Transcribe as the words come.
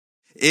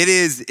It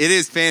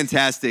is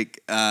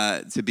fantastic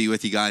to be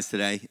with you guys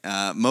today.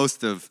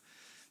 Most of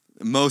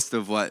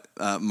what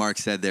Mark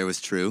said there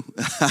was true.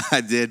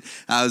 I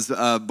was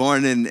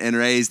born and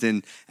raised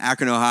in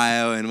Akron,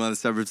 Ohio, in one of the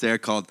suburbs there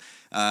called.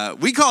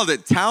 We called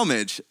it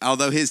Talmadge,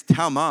 although his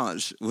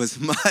Talmadge was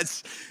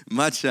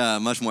much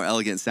more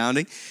elegant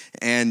sounding,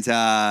 and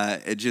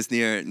just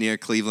near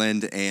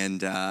Cleveland, and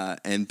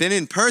been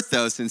in Perth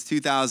though since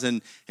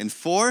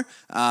 2004.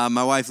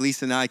 My wife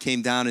Lisa and I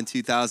came down in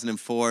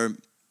 2004.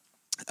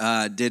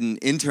 Did an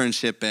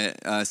internship at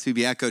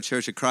Subiaco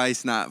Church of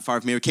Christ, not far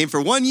from here. Came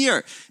for 1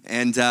 year,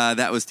 and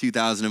that was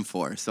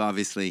 2004. So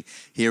obviously,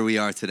 here we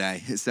are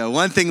today. So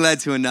one thing led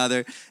to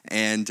another,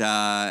 and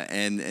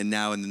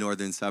now in the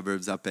northern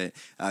suburbs up at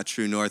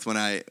True North. When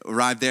I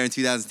arrived there in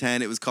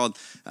 2010, it was called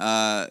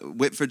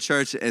Whitford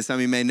Church, as some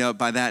of you may know it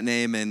by that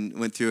name, and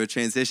went through a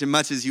transition,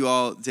 much as you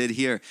all did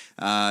here,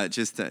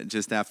 just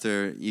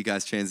after you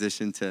guys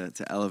transitioned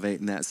to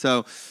Elevate and that.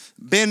 So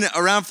been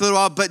around for a little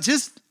while, but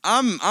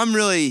I'm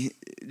really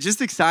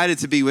just excited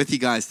to be with you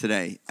guys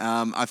today.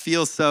 I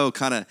feel so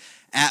kind of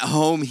at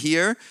home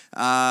here.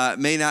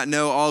 May not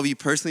know all of you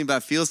personally, but I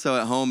feel so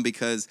at home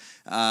because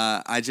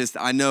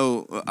I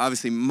know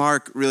obviously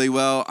Mark really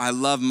well. I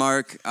love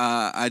Mark.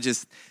 I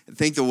just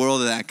think the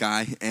world of that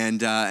guy,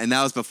 and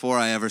that was before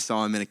I ever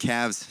saw him in a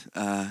Cavs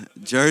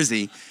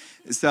jersey.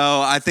 So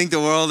I think the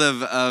world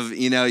of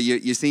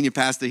your senior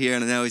pastor here,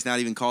 and I know he's not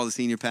even called a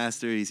senior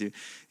pastor. He's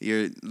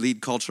your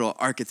lead cultural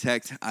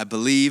architect, I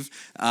believe,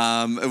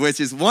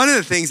 which is one of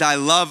the things I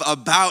love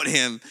about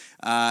him.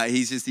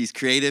 He's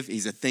creative,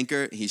 he's a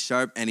thinker, he's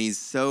sharp, and he's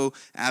so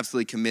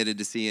absolutely committed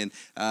to seeing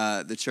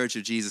the Church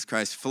of Jesus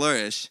Christ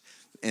flourish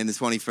in the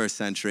 21st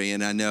century.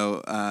 And I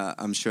know,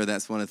 I'm sure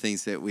that's one of the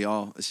things that we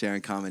all share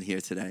in common here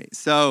today.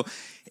 So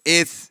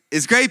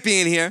it's great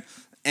being here,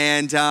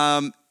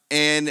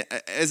 and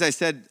as I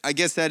said, I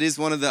guess that is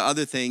one of the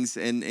other things,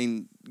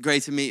 and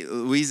great to meet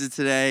Louisa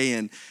today,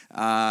 and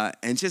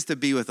just to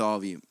be with all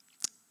of you.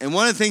 And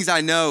one of the things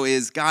I know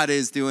is God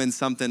is doing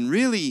something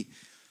really,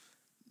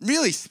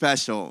 really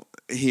special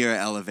here at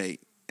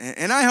Elevate.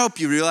 And I hope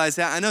you realize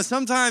that. I know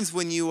sometimes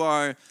when you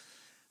are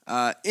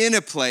in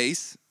a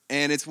place,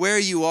 and it's where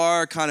you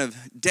are kind of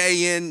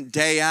day in,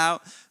 day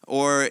out,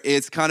 or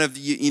it's kind of,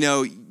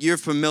 you're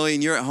familiar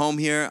and you're at home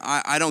here.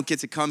 I don't get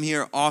to come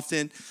here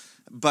often,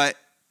 but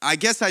I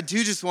guess I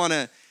do just want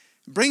to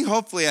bring,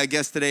 hopefully, I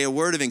guess today, a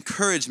word of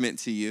encouragement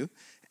to you,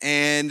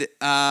 and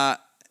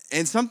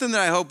something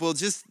that I hope will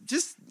just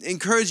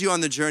encourage you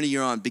on the journey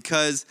you're on.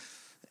 Because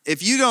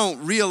if you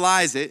don't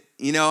realize it,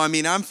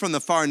 I'm from the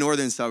far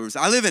northern suburbs.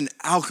 I live in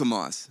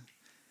Alkmaar.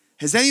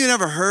 Has anyone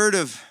ever heard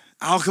of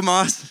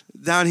Alkmaar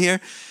down here?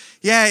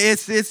 Yeah,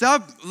 it's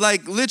up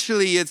like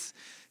literally. It's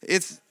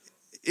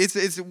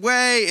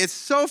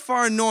so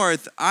far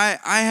north. I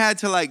had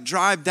to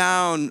drive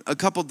down a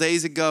couple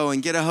days ago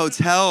and get a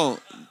hotel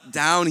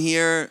down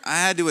here. I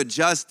had to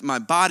adjust my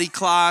body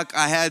clock.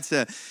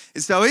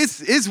 So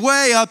it's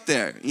way up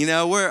there.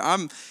 Where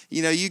I'm,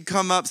 you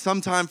come up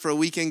sometime for a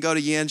weekend, go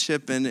to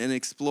Yanship and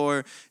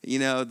explore,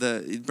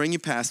 bring your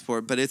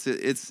passport, but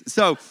it's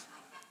so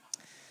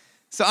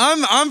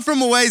I'm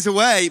from a ways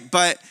away,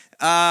 but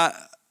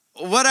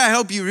what I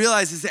hope you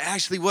realize is that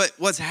actually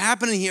what's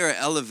happening here at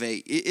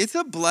Elevate, it's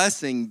a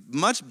blessing,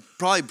 much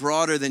probably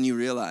broader than you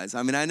realize.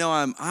 I know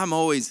I'm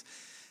always,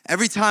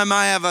 every time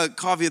I have a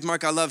coffee with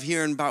Mark, I love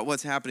hearing about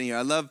what's happening here.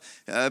 I love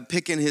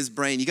picking his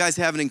brain. You guys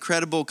have an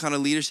incredible kind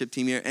of leadership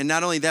team here. And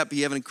not only that, but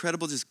you have an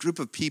incredible just group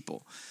of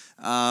people.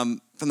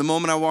 From the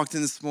moment I walked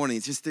in this morning,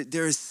 it's just that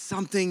there is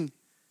something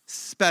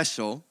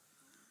special.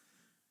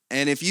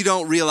 And if you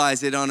don't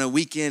realize it on a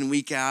week in,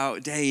 week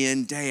out, day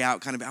in, day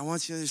out kind of, I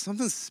want you to know there's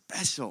something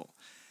special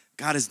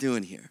God is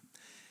doing here.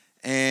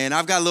 And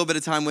I've got a little bit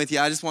of time with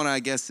you. I just want to, I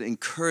guess,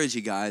 encourage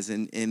you guys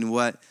in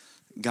what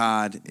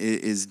God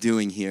is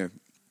doing here.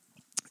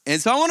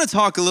 And so I want to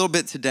talk a little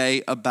bit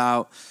today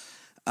about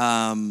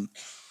the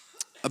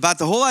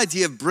whole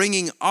idea of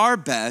bringing our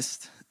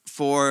best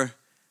for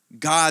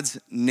God's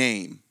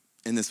name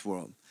in this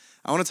world.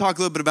 I want to talk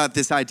a little bit about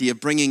this idea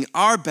of bringing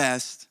our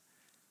best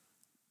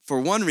for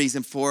one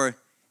reason, for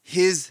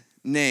his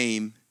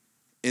name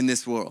in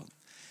this world.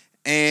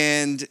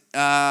 And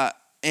we're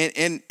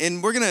going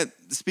to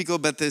speak a little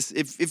about this.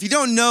 If you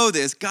don't know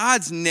this,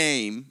 God's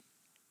name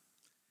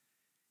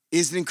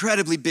is an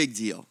incredibly big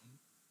deal.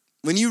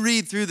 When you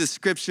read through the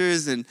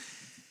scriptures and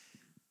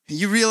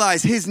you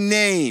realize his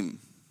name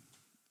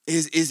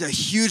is a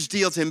huge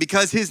deal to him,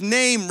 because his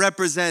name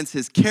represents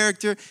his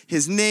character,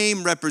 his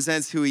name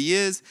represents who he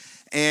is.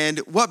 And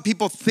what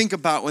people think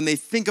about when they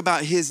think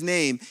about his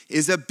name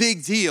is a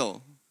big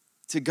deal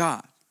to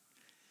God,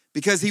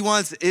 because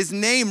his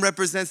name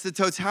represents the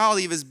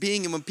totality of his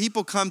being. And when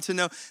people come to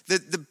know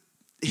that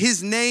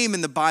his name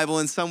in the Bible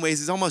in some ways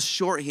is almost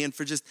shorthand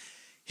for just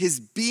his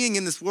being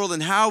in this world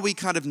and how we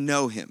kind of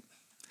know him.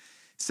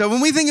 So when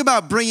we think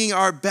about bringing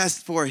our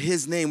best for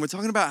his name, we're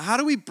talking about how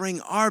do we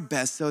bring our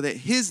best so that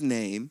his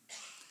name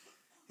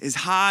is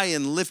high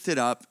and lifted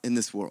up in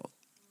this world.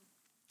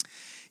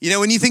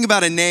 When you think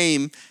about a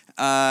name,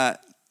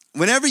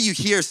 whenever you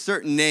hear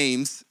certain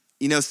names,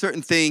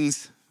 certain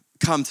things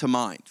come to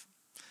mind.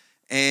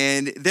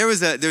 And there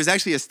was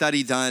actually a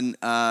study done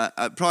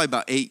probably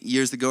about 8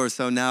 years ago or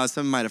so now.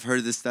 Some might have heard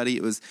of this study.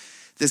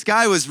 This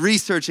guy was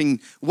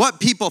researching what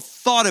people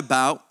thought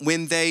about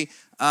when they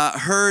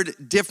heard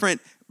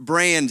different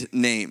brand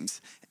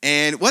names.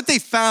 And what they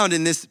found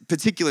in this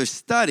particular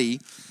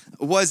study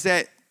was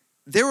that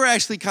there were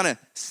actually kind of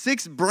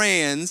 6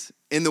 brands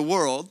in the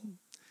world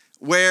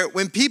where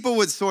when people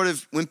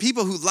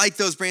who liked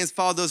those brands,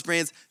 followed those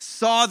brands,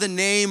 saw the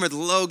name or the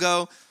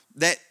logo,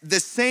 that the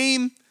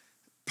same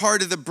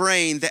part of the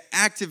brain that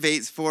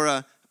activates for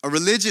a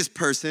religious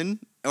person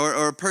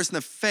or a person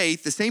of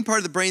faith, the same part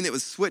of the brain that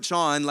was switched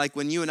on, like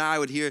when you and I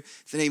would hear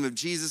the name of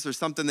Jesus or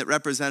something that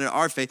represented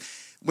our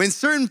faith, when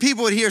certain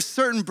people would hear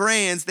certain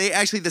brands,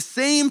 the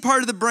same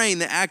part of the brain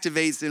that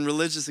activates in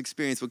religious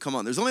experience would come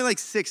on. There's only like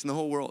 6 in the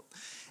whole world.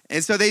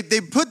 And so they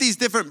put these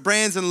different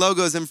brands and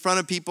logos in front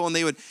of people, and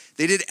they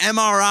did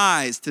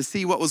MRIs to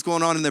see what was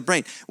going on in their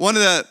brain. One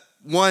of the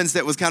ones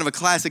that was kind of a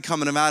classic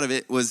coming out of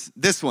it was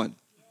this one.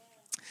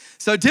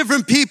 So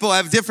different people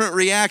have different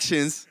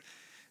reactions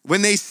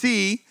when they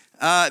see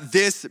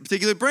this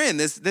particular brand,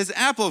 this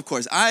Apple, of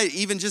course. I,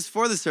 even just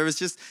for the service,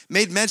 just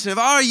made mention of,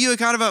 are you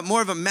kind of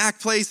more of a Mac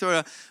place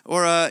or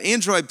a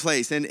Android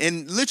place?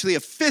 And literally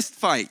a fist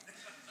fight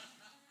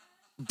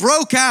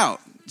broke out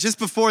just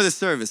before the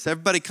service.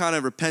 Everybody kind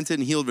of repented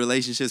and healed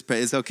relationships.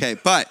 It's okay.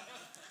 But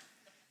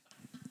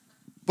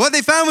what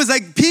they found was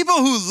like people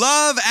who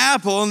love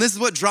Apple, and this is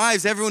what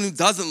drives everyone who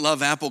doesn't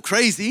love Apple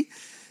crazy.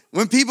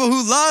 When people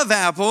who love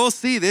Apple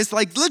see this,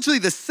 like literally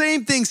the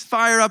same things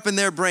fire up in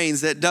their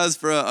brains that does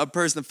for a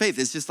person of faith.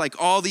 It's just like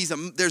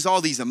there's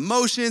all these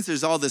emotions,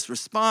 there's all this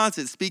response.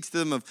 It speaks to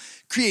them of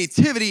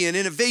creativity and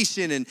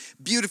innovation and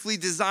beautifully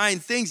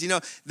designed things.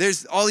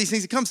 There's all these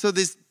things that come. So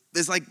there's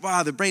like,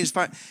 wow, the brain is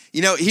fire.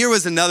 Here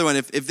was another one.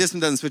 If this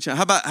one doesn't switch on,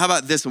 how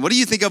about this one? What do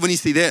you think of when you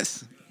see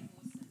this?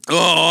 Oh,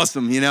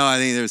 awesome. I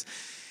think there's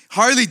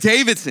Harley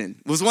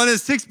Davidson was one of the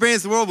 6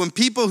 brands in the world. When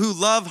people who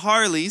love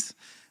Harleys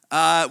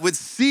would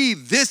see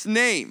this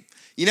name.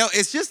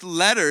 It's just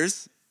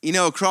letters,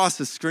 across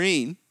the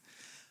screen.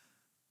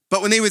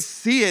 But when they would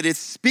see it,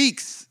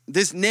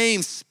 this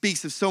name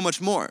speaks of so much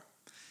more.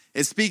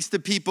 It speaks to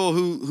people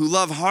who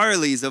love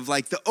Harleys, of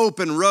like the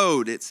open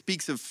road. It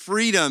speaks of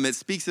freedom. It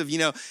speaks of,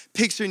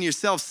 picturing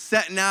yourself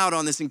setting out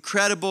on this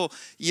incredible,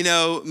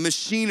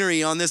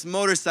 machinery on this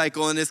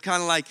motorcycle. And it's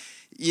kind of like,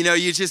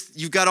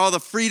 you've got all the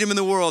freedom in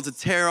the world to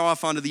tear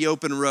off onto the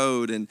open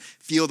road and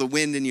feel the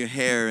wind in your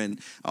hair and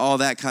all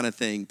that kind of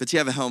thing. But you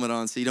have a helmet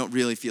on, so you don't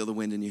really feel the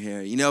wind in your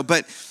hair,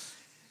 but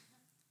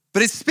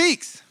it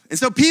speaks. And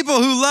so people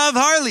who love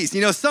Harleys,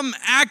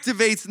 something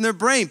activates in their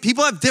brain.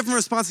 People have different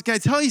responses. Can I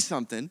tell you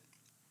something?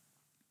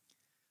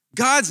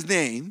 God's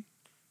name,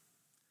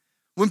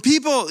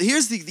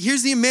 here's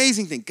the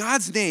amazing thing.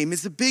 God's name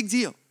is a big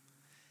deal.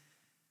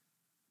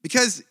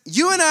 Because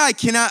you and I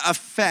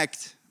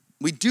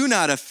we do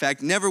not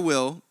affect, never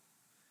will,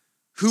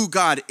 who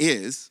God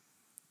is.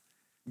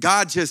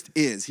 God just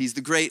is. He's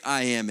the great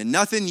I am. And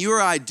nothing you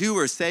or I do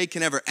or say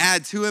can ever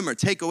add to him or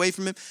take away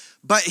from him.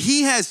 But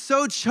he has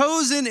so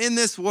chosen in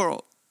this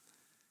world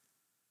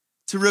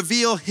to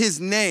reveal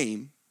his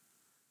name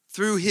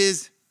through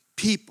his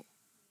people.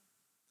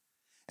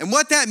 And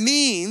what that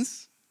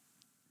means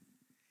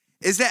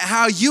is that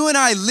how you and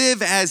I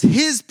live as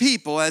his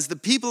people, as the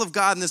people of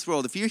God in this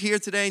world, if you're here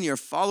today and you're a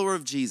follower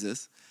of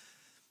Jesus,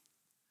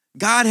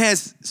 God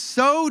has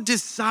so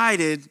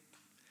decided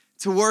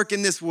to work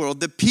in this world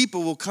that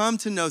people will come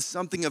to know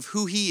something of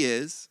who he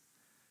is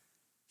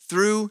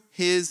through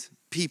his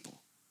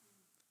people.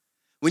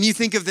 When you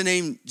think of the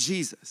name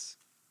Jesus,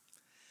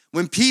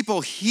 when people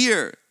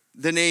hear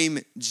the name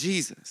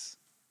Jesus,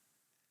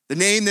 the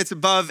name that's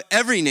above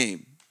every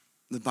name,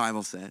 the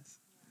Bible says,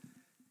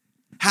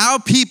 how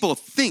people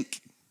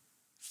think,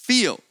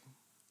 feel,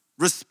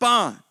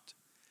 respond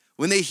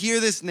when they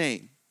hear this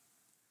name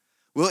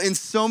will in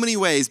so many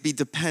ways be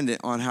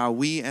dependent on how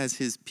we as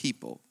his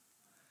people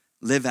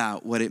live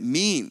out what it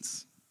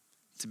means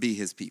to be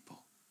his people.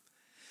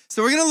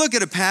 So we're going to look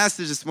at a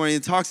passage this morning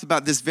that talks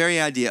about this very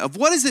idea of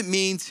what does it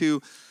mean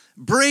to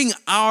bring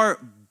our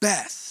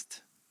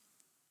best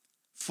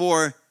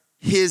for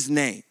his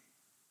name.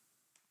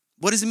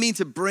 What does it mean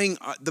to bring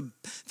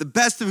the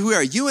best of who we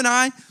are? You and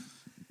I,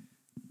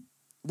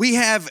 we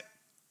have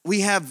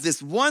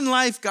this one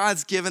life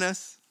God's given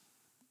us.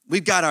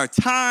 We've got our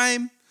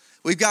time.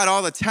 We've got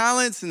all the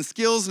talents and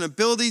skills and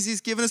abilities he's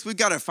given us. We've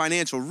got our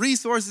financial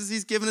resources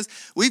he's given us.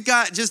 We've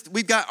got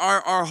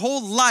our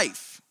whole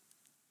life.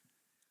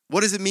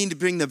 What does it mean to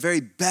bring the very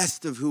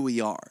best of who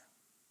we are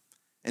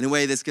in a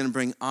way that's going to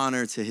bring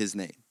honor to his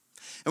name?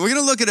 And we're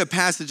going to look at a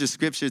passage of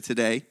scripture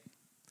today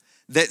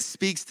that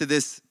speaks to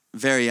this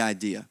very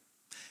idea.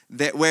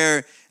 That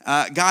where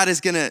God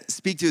is going to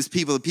speak to his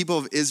people, the people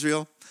of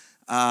Israel,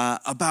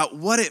 about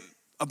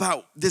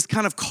this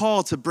kind of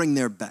call to bring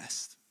their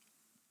best.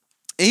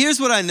 And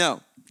here's what I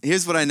know.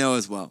 Here's what I know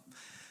as well.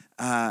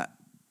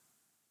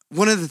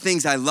 one of the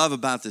things I love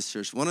about this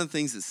church, one of the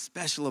things that's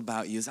special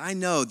about you is I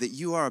know that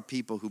you are a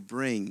people who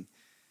bring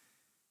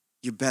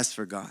your best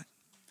for God.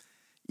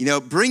 You know,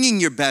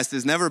 bringing your best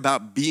is never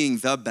about being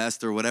the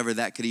best or whatever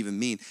that could even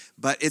mean,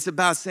 but it's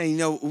about saying,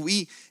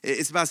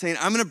 it's about saying,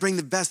 I'm going to bring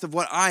the best of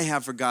what I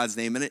have for God's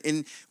name.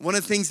 And one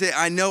of the things that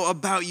I know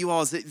about you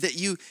all is that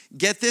you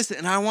get this,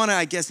 and I want to,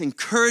 I guess,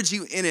 encourage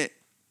you in it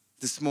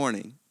this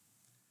morning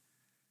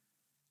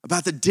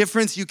about the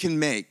difference you can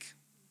make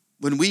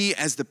when we,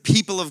 as the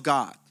people of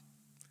God,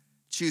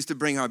 choose to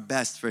bring our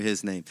best for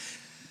his name.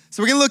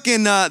 So we're going to look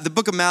in the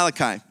book of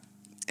Malachi.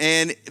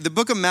 And the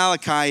book of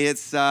Malachi,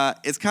 it's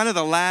kind of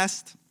the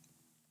last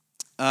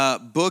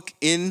book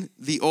in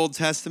the Old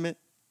Testament.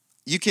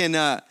 You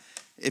can,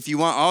 if you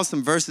want, all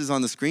some verses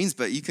on the screens,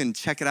 but you can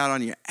check it out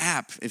on your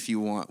app if you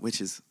want,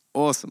 which is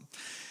awesome.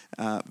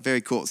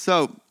 Very cool.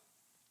 So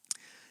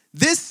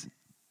this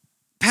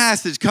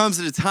passage comes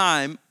at a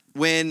time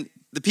when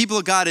the people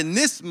of God in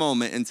this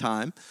moment in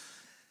time,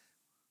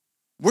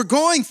 we're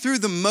going through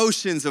the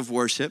motions of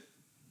worship,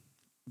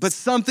 but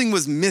something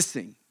was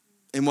missing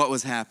in what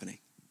was happening.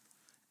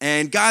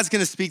 And God's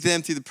going to speak to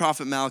them through the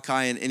prophet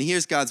Malachi. And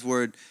here's God's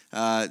word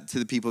to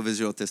the people of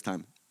Israel at this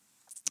time.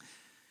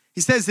 He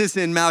says this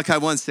in Malachi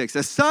 1:6.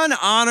 A son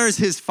honors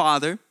his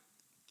father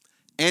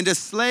and a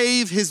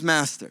slave his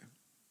master.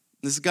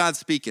 This is God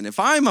speaking. If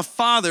I'm a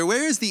father,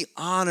 where is the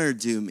honor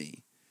due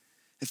me?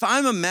 If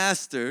I'm a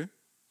master,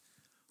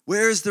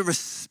 where is the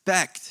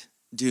respect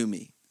due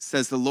me?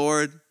 Says the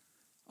Lord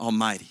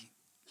Almighty.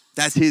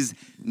 That's his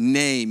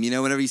name. You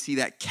know, whenever you see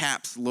that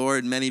caps,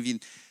 Lord, many of you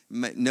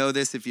might know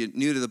this if you're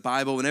new to the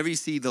Bible. Whenever you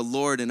see the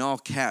Lord in all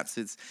caps,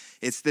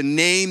 it's the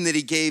name that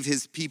he gave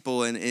his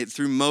people and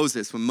through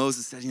Moses. When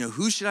Moses said,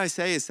 who should I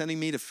say is sending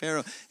me to Pharaoh?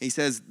 And he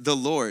says, the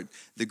Lord,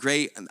 the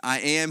great I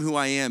am who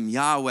I am,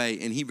 Yahweh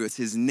in Hebrew. It's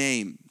his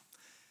name.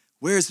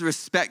 Where's the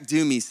respect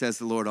due me, says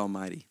the Lord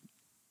Almighty.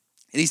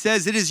 And he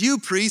says, it is you,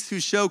 priests, who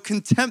show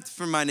contempt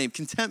for my name.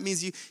 Contempt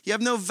means you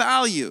have no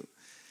value.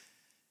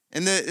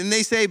 And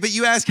they say, but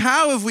you ask,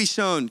 how have we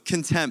shown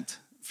contempt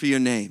for your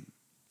name?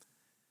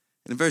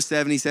 And in verse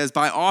 7, he says,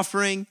 by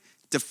offering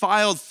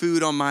defiled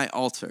food on my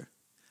altar.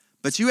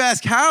 But you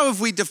ask, how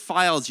have we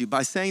defiled you?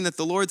 By saying that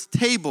the Lord's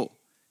table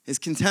is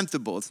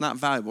contemptible. It's not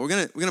valuable.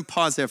 We're gonna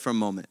pause there for a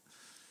moment.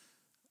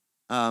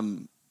 At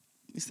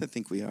least I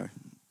think we are.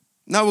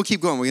 No, we'll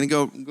keep going. We're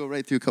gonna go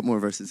right through a couple more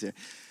verses here.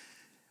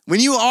 When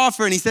you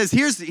offer, and he says,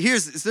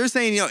 so they're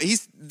saying,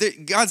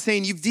 God's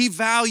saying, you've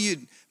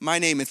devalued my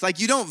name. It's like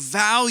you don't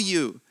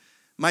value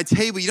my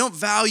table. You don't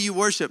value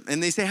worship.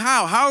 And they say,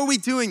 how? How are we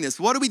doing this?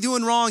 What are we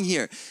doing wrong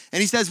here?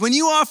 And he says, when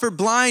you offer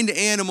blind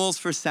animals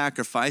for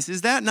sacrifice,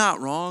 is that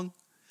not wrong?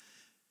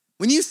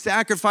 When you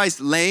sacrifice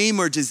lame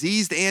or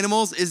diseased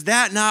animals, is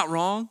that not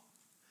wrong?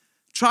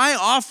 Try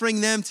offering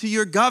them to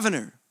your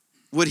governor.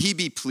 Would he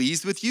be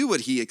pleased with you?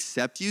 Would he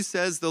accept you,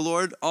 says the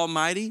Lord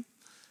Almighty?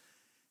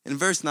 In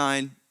verse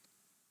 9,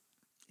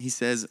 he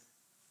says,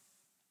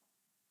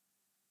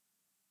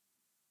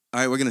 all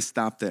right, we're going to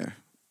stop there.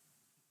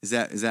 Is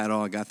that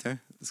all I got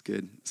there? That's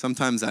good.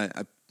 Sometimes I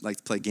like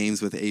to play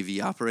games with AV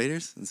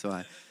operators, and so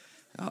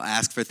I'll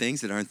ask for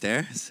things that aren't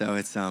there. So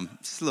it's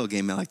just a little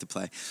game I like to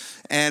play.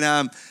 And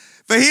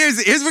but here's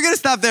we're going to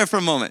stop there for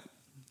a moment.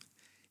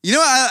 You know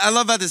what I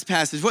love about this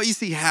passage? What you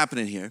see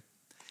happening here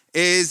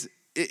is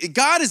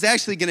God is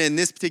actually going to, in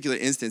this particular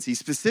instance, he's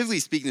specifically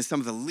speaking to some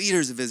of the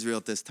leaders of Israel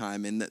at this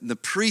time and the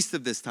priests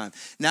of this time.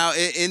 Now,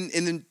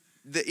 in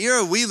the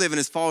era we live in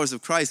as followers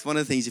of Christ, one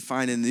of the things you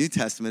find in the New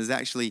Testament is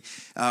actually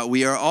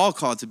we are all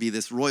called to be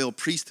this royal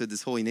priesthood,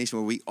 this holy nation,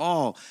 where we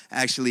all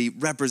actually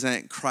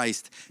represent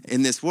Christ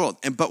in this world.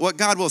 But what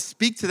God will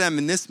speak to them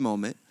in this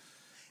moment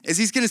is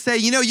he's going to say,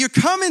 you're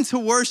coming to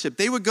worship.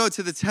 They would go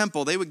to the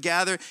temple. They would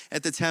gather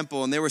at the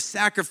temple, and there were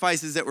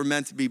sacrifices that were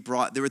meant to be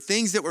brought. There were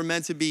things that were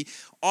meant to be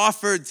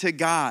offered to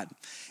God.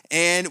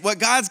 And what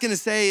God's going to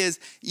say is,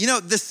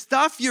 the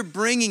stuff you're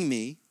bringing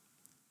me,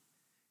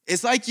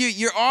 it's like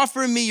you're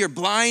offering me your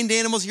blind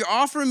animals. You're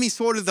offering me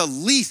sort of the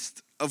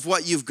least of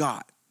what you've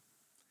got.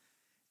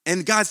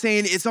 And God's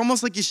saying, it's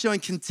almost like you're showing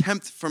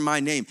contempt for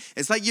my name.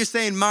 It's like you're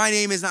saying my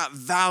name is not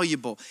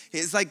valuable.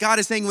 It's like God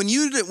is saying, when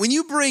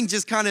you bring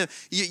just kind of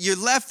your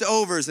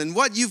leftovers and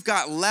what you've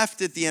got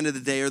left at the end of the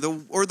day, or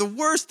the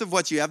worst of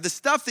what you have, the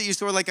stuff that you're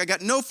sort of like, I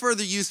got no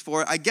further use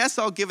for it, I guess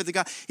I'll give it to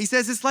God. He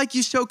says, it's like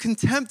you show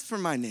contempt for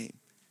my name.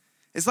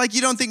 It's like you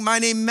don't think my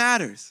name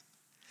matters.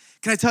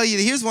 Can I tell you,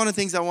 here's one of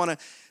the things I want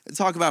to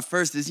talk about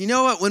first is, you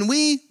know what, when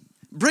we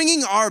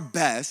bringing our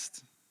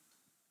best,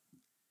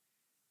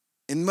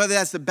 and whether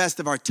that's the best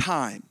of our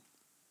time,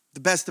 the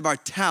best of our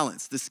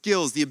talents, the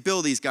skills, the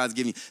abilities God's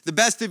giving you, the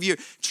best of your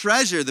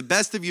treasure, the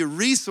best of your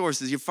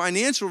resources, your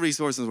financial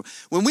resources.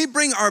 When we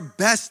bring our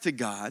best to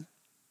God,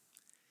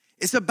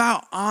 it's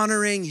about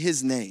honoring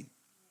his name.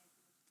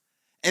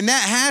 And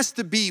that has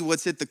to be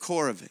what's at the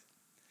core of it.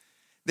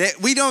 That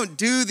we don't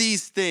do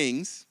these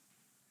things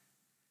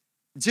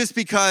just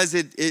because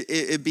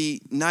it'd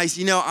be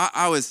nice.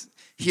 I was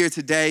here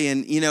today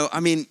and,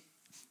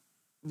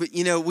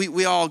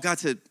 we all got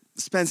to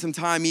spend some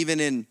time even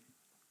in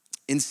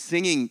in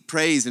singing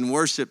praise and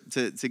worship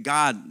to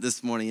God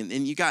this morning.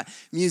 And you got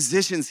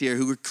musicians here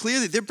who are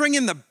clearly, they're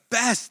bringing the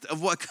best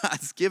of what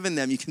God's given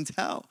them. You can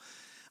tell.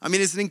 I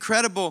mean, it's an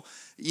incredible,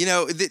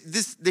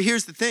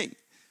 here's the thing.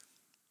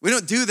 We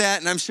don't do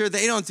that, and I'm sure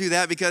they don't do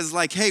that because,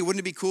 like, hey,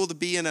 wouldn't it be cool to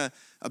be in a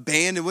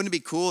band? And wouldn't it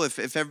be cool if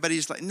everybody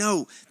just like,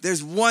 no,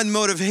 there's one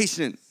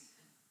motivation.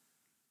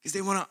 Because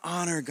they want to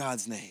honor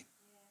God's name.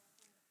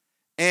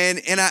 And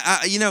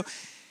I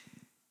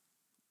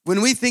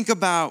when we think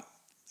about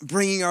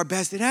bringing our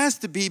best, it has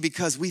to be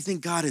because we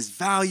think God is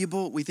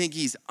valuable. We think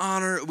he's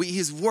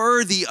he's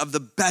worthy of the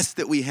best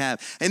that we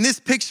have. And this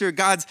picture,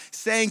 God's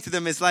saying to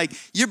them, is like,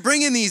 you're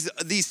bringing these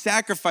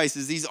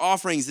sacrifices, these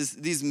offerings,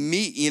 these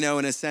meat, in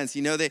a sense.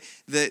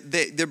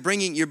 You're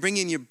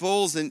bringing your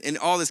bulls and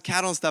all this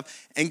cattle and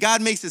stuff. And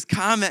God makes this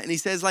comment, and he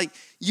says, like,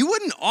 you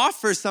wouldn't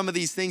offer some of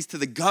these things to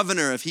the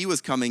governor if he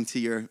was coming to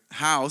your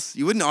house.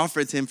 You wouldn't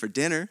offer it to him for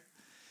dinner.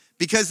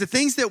 Because the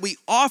things that we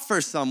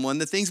offer someone,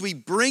 the things we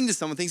bring to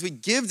someone, things we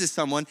give to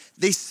someone,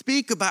 they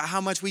speak about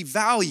how much we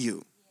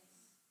value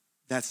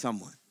that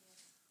someone.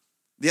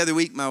 The other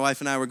week, my wife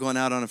and I were going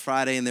out on a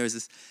Friday, and there was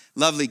this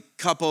lovely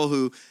couple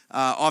who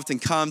often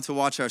come to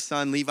watch our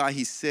son, Levi.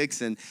 He's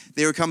 6, and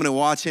they were coming to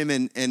watch him,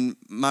 and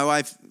my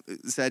wife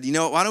said,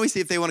 why don't we see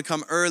if they want to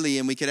come early,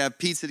 and we could have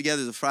pizza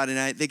together. It was a Friday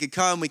night. They could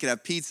come, we could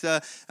have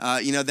pizza,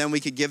 then we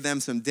could give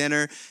them some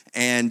dinner,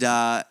 and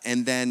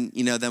then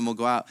we'll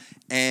go out.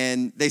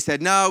 And they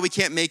said, no, we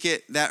can't make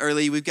it that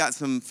early. We've got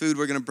some food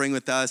we're going to bring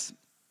with us.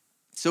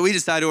 So we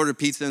decided to order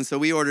pizza, and so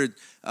we ordered,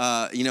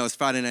 it's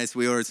Friday night, so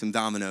we ordered some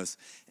Domino's.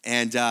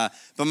 And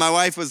but my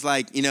wife was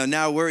like,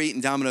 now we're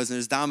eating Domino's, and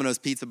there's Domino's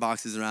pizza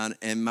boxes around,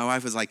 and my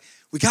wife was like,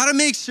 we got to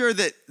make sure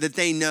that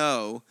they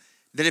know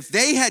that if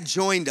they had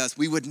joined us,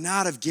 we would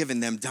not have given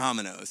them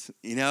Domino's,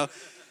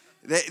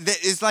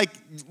 It's like,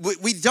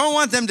 we don't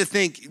want them to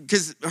think,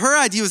 because her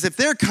idea was if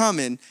they're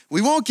coming,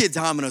 we won't get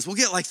Domino's. We'll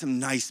get like some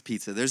nice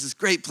pizza. There's this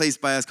great place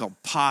by us called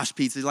Posh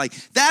Pizza. Like,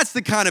 that's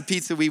the kind of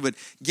pizza we would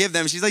give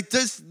them. She's like,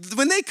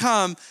 when they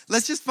come,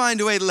 let's just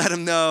find a way to let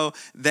them know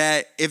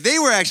that if they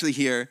were actually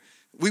here,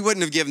 we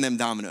wouldn't have given them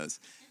Domino's.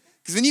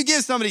 Because when you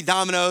give somebody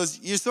Domino's,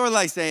 you're sort of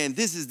like saying,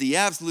 this is the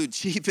absolute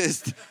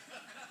cheapest,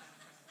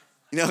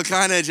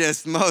 kind of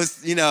just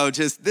most,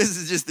 this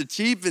is just the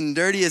cheap and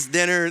dirtiest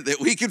dinner that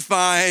we could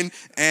find.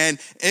 And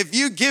if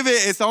you give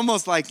it, it's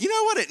almost like,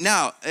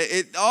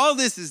 all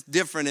this is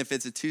different if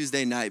it's a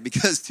Tuesday night,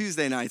 because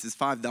Tuesday nights is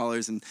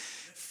 $5. And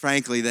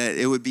frankly, that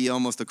it would be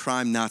almost a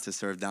crime not to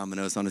serve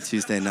Domino's on a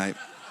Tuesday night.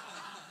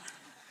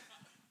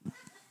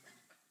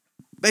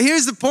 But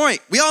here's the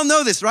point. We all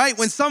know this, right?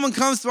 When someone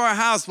comes to our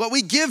house, what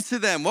we give to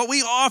them, what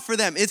we offer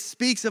them, it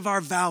speaks of our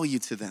value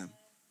to them.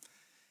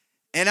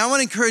 And I want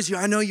to encourage you,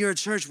 I know you're a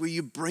church where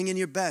you bring in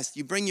your best.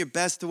 You bring your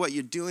best to what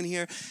you're doing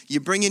here. You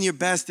bring in your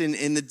best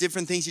in the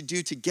different things you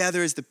do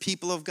together as the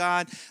people of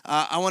God.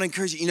 I want to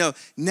encourage you,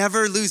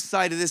 never lose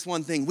sight of this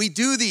one thing. We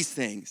do these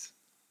things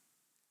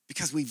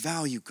because we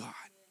value God,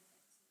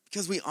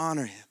 because we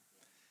honor him.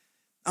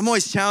 I'm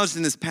always challenged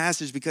in this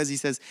passage because he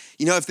says,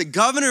 if the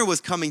governor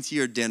was coming to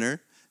your dinner,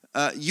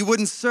 you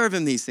wouldn't serve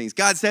him these things.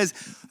 God says,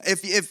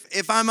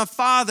 if I'm a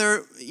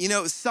father,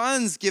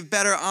 sons give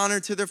better honor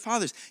to their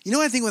fathers.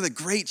 I think one of the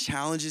great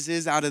challenges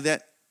is out of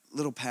that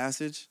little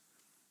passage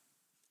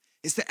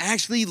is to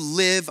actually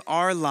live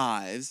our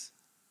lives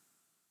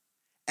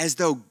as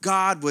though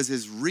God was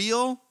as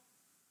real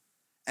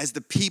as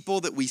the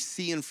people that we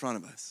see in front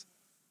of us.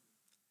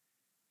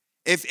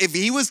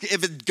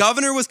 If a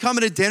governor was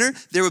coming to dinner,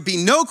 there would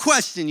be no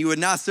question you would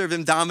not serve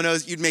him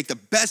Domino's. You'd make the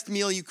best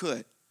meal you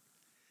could.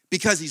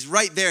 Because he's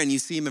right there and you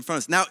see him in front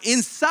of us. Now,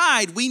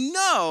 inside, we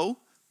know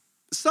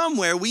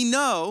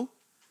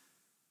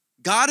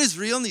God is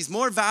real and he's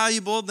more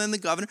valuable than the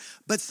governor,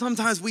 but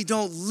sometimes we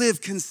don't live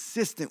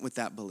consistent with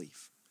that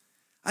belief.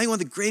 I think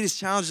one of the greatest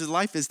challenges of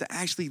life is to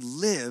actually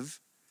live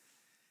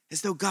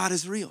as though God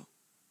is real.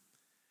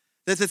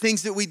 That the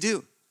things that we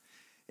do,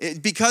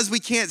 because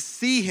we can't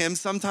see him,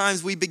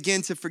 sometimes we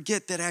begin to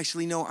forget that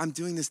actually, no, I'm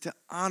doing this to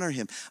honor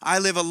him. I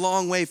live a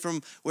long way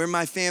from where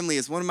my family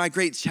is. One of my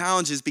great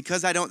challenges,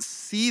 because I don't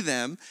see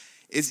them,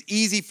 it's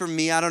easy for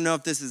me. I don't know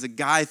if this is a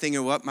guy thing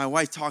or what. My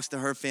wife talks to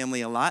her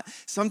family a lot.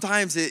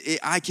 Sometimes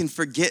I can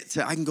forget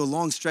I can go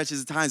long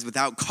stretches of times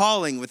without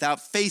calling, without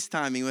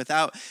FaceTiming,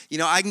 without,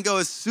 I can go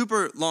a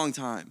super long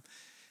time.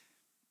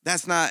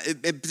 That's not,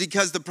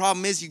 because the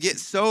problem is you get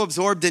so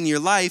absorbed in your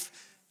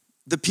life,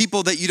 the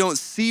people that you don't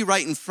see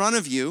right in front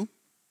of you,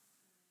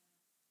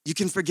 you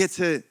can forget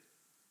to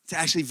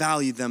actually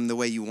value them the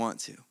way you want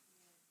to.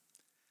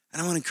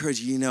 And I want to encourage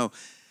you,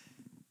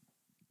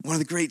 one of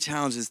the great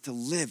challenges to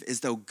live as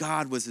though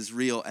God was as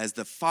real as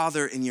the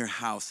father in your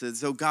house,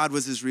 as though God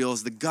was as real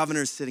as the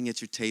governor sitting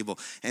at your table.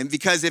 And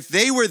because if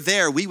they were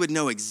there, we would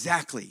know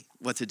exactly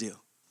what to do.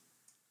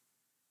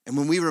 And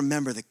when we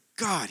remember that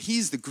God,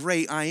 he's the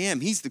great I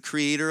am. He's the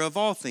creator of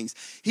all things.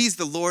 He's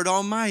the Lord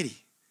Almighty.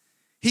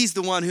 He's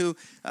the one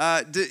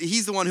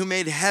who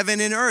made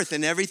heaven and earth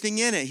and everything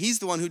in it. He's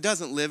the one who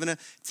doesn't live in a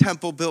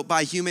temple built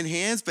by human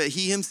hands, but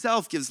he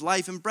himself gives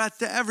life and breath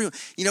to everyone.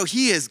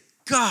 He is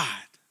God.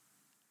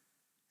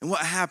 And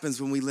what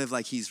happens when we live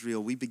like he's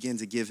real? We begin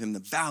to give him the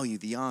value,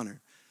 the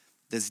honor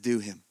that's due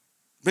him.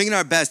 Bringing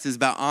our best is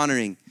about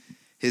honoring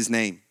his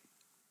name.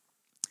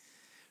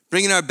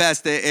 Bringing our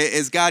best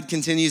as God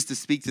continues to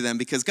speak to them,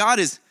 because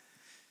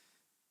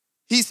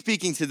he's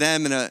speaking to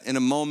them in a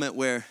moment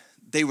where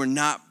they were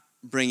not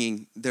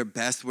bringing their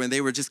best, when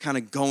they were just kind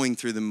of going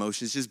through the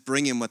motions, just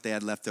bringing what they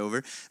had left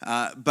over.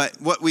 But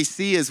what we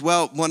see as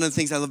well, one of the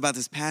things I love about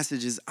this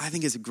passage is I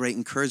think it's a great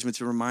encouragement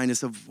to remind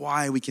us of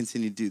why we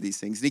continue to do these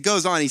things. And he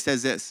goes on, he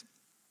says this.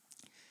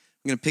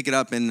 I'm going to pick it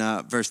up in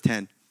verse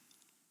 10.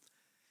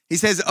 He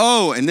says,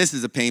 oh, and this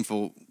is a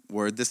painful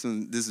word. This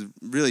is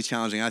really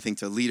challenging, I think,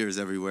 to leaders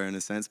everywhere in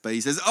a sense. But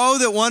he says, oh,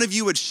 that one of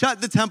you would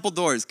shut the temple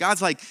doors.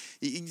 God's like,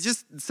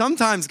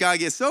 sometimes God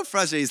gets so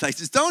frustrated. He's like,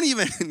 just don't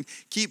even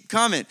keep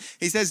coming.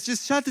 He says,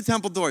 just shut the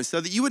temple doors so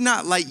that you would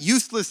not light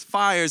useless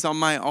fires on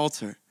my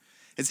altar.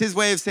 It's his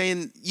way of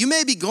saying, you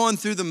may be going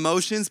through the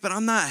motions, but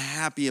I'm not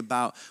happy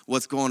about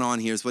what's going on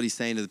here, is what he's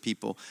saying to the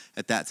people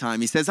at that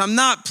time. He says, I'm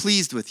not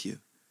pleased with you,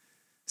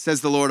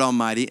 says the Lord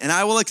Almighty, and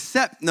I will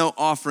accept no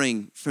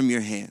offering from your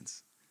hands.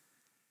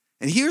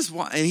 And here's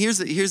why. And here's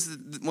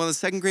one of the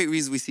second great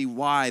reasons we see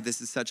why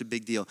this is such a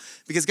big deal.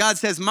 Because God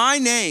says, my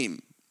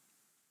name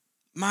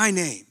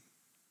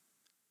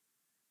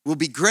will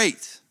be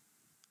great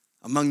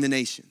among the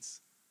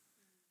nations.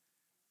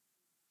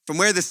 From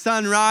where the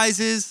sun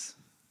rises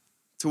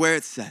to where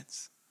it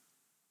sets.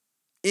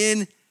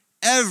 In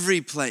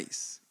every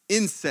place,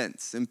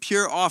 incense and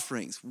pure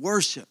offerings,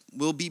 worship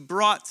will be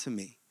brought to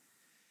me.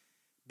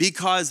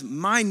 Because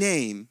my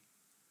name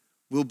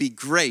will be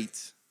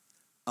great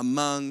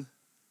among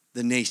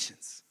the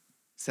nations,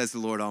 says the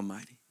Lord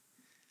Almighty.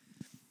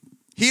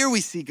 Here we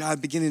see God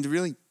beginning to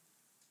really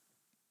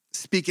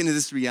speak into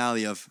this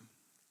reality of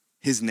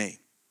his name.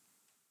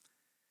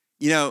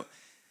 You know,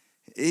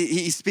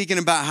 he's speaking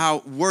about how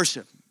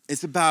worship,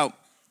 it's about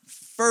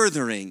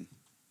furthering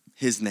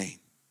his name.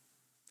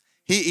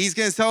 He's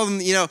going to tell them,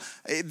 you know,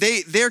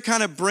 they're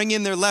kind of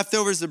bringing their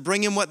leftovers, they're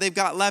bringing what they've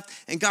got left.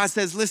 And God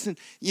says, listen,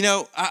 you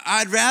know,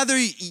 I'd rather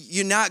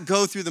you not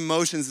go through the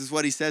motions, is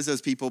what he says to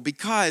those people,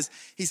 because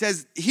he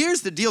says,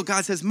 here's the deal.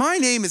 God says, my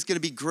name is going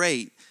to be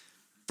great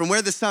from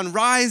where the sun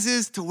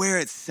rises to where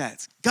it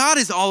sets. God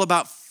is all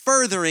about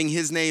furthering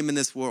his name in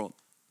this world.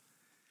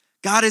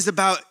 God is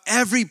about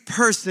every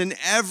person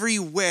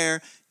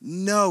everywhere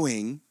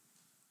knowing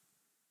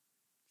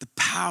the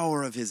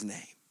power of his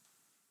name.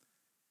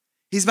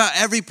 He's about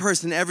every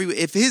person,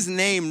 if his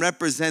name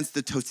represents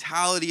the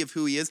totality of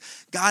who he is,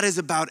 God is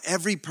about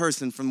every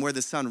person from where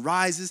the sun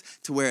rises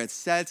to where it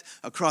sets,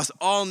 across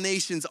all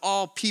nations,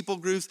 all people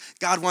groups.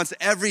 God wants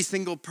every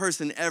single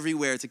person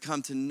everywhere to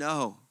come to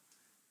know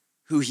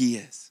who he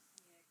is.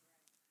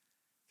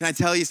 Can I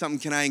tell you something?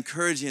 Can I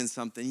encourage you in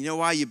something? You know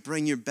why you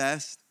bring your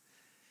best?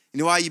 You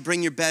know why you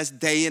bring your best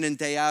day in and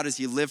day out as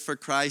you live for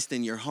Christ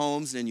in your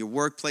homes and in your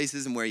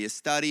workplaces and where you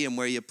study and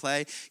where you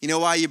play? You know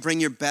why you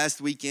bring your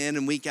best week in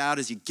and week out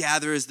as you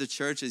gather as the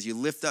church, as you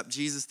lift up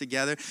Jesus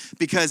together?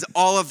 Because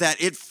all of that,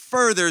 it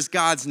furthers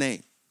God's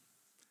name.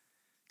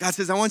 God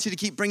says, I want you to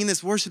keep bringing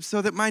this worship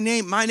so that my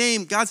name,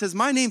 God says,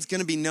 my name's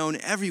going to be known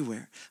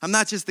everywhere. I'm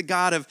not just the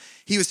God of,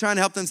 he was trying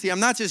to help them see, I'm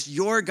not just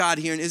your God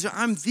here in Israel,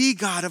 I'm the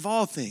God of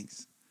all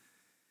things.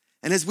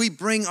 And as we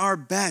bring our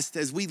best,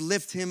 as we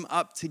lift him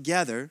up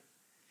together,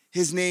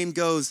 his name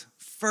goes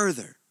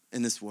further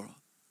in this world.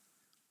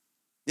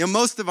 You know,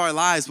 most of our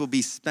lives will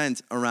be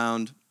spent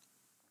around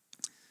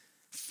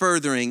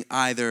furthering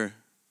either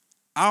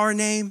our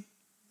name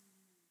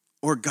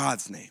or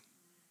God's name.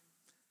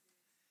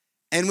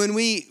 And when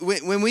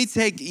we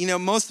take, you know,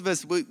 most of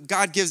us,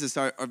 God gives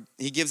us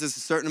he gives us a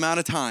certain amount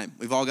of time.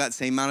 We've all got the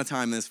same amount of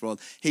time in this world.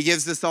 He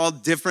gives us all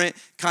different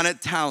kind of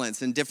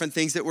talents and different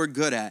things that we're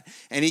good at.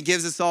 And he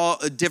gives us all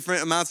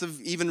different amounts of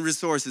even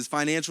resources,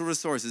 financial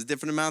resources,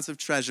 different amounts of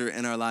treasure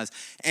in our lives.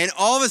 And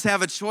all of us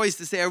have a choice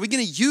to say, are we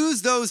going to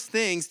use those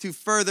things to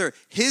further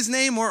his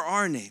name or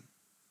our name?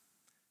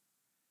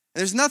 And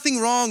there's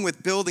nothing wrong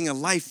with building a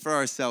life for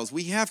ourselves.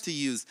 We have to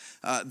use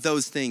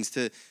those things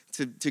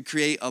to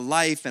create a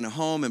life and a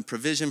home and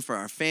provision for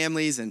our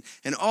families and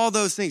all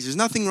those things. There's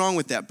nothing wrong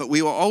with that, but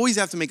we will always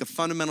have to make a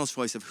fundamental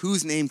choice of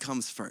whose name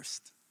comes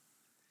first.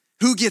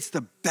 Who gets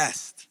the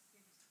best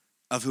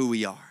of who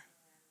we are?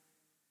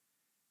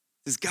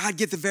 Does God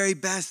get the very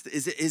best?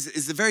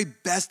 Is the very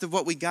best of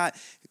what we got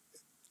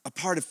a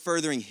part of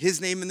furthering his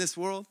name in this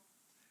world?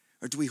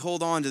 Or do we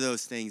hold on to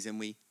those things and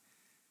we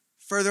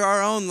further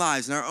our own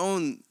lives and our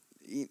own?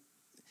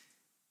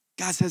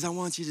 God says, I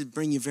want you to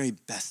bring your very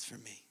best for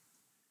me.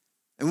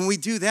 And when we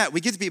do that,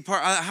 we get to be a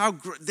part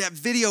of that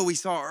video we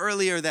saw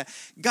earlier, that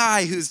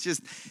guy who's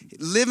just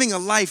living a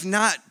life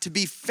not to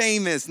be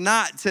famous,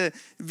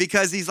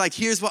 because he's like,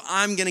 here's what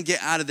I'm going to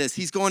get out of this.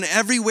 He's going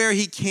everywhere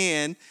he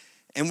can,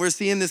 And we're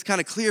seeing this kind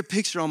of clear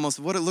picture almost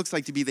of what it looks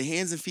like to be the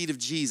hands and feet of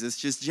Jesus,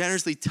 just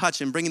generously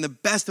touching, bringing the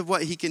best of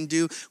what he can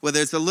do, whether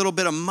it's a little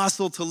bit of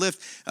muscle to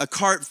lift a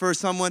cart for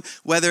someone,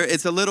 whether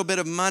it's a little bit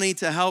of money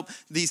to help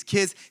these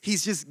kids.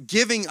 He's just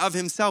giving of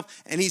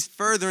himself, and he's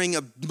furthering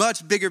a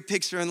much bigger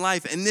picture in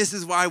life. And this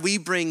is why we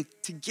bring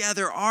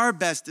together our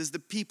best as the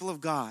people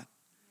of God,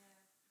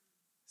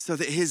 so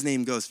that his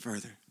name goes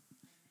further.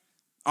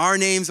 Our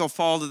names will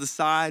fall to the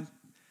side.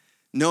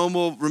 No one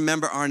will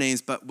remember our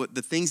names, but what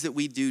the things that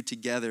we do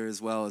together as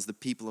well as the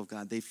people of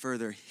God, they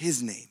further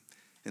his name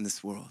in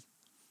this world.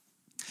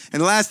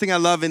 And the last thing I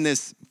love in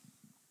this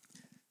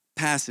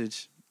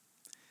passage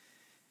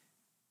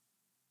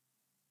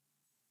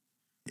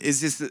is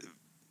this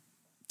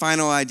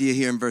final idea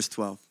here in verse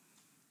 12.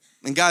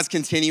 And God's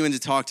continuing to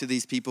talk to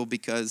these people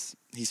because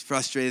he's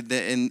frustrated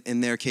that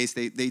in their case,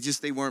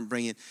 they weren't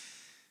bringing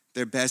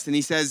their best. And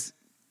he says,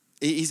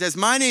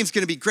 my name's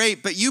going to be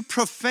great, but you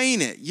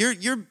profane it.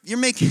 You're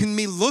making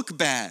me look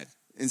bad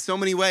in so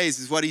many ways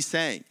is what he's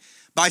saying.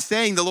 By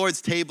saying the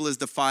Lord's table is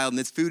defiled and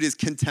its food is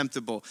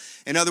contemptible.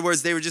 In other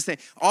words, they were just saying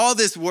all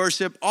this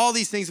worship, all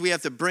these things we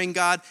have to bring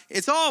God,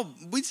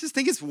 we just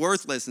think it's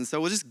worthless. And so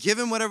we'll just give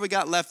him whatever we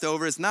got left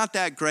over. It's not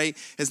that great.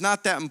 It's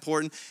not that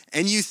important.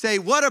 And you say,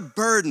 what a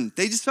burden.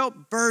 They just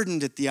felt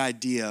burdened at the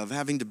idea of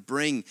having to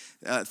bring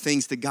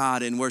things to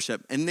God in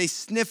worship. And they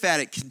sniff at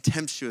it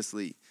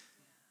contemptuously,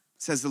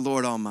 says the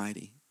Lord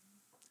Almighty.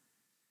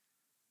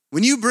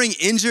 When you bring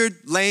injured,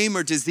 lame,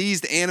 or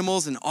diseased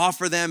animals and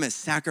offer them as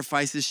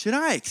sacrifices, should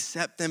I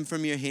accept them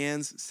from your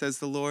hands, says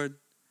the Lord?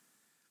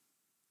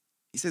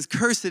 He says,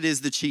 cursed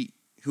is the cheat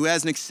who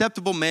has an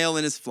acceptable male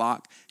in his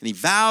flock, and he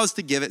vows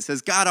to give it,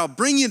 says, God, I'll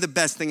bring you the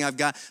best thing I've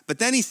got, but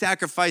then he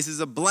sacrifices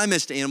a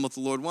blemished animal to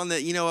the Lord, one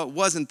that, it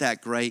wasn't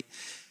that great.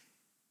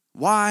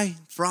 Why?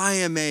 For I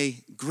am a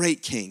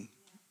great king,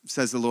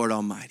 says the Lord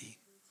Almighty,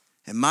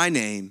 and my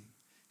name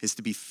is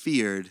to be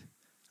feared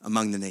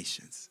among the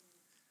nations.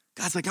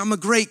 God's like, I'm a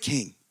great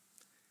king.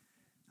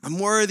 I'm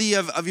worthy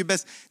of your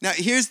best. Now,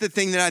 here's the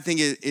thing that I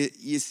think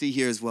you see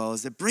here as well,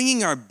 is that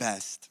bringing our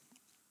best,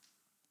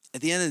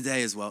 at the end of the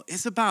day as well,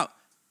 it's about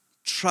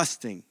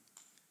trusting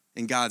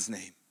in God's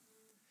name.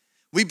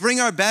 We bring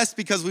our best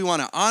because we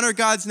want to honor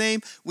God's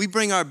name. We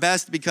bring our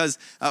best because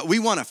we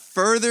want to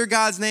further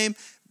God's name.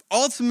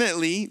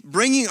 Ultimately,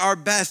 bringing our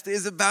best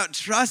is about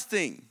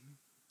trusting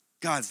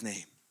God's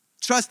name.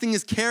 Trusting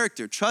his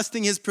character,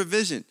 trusting his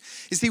provision.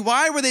 You see,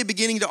 why were they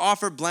beginning to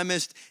offer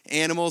blemished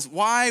animals?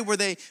 Why were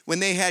they, when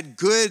they had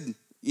good,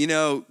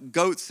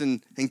 goats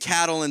and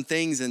cattle and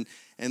things and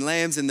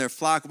lambs in their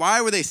flock,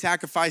 why were they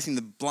sacrificing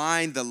the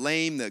blind, the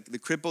lame, the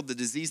crippled, the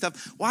diseased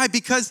stuff? Why?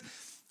 Because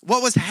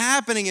what was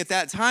happening at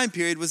that time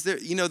period was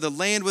that, the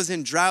land was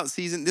in drought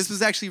season. This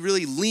was actually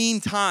really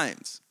lean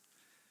times.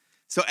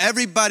 So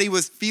everybody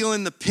was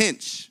feeling the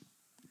pinch.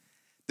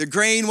 The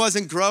grain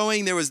wasn't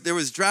growing. There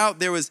was drought.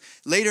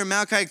 Later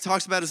Malachi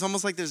talks about it's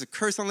almost like there's a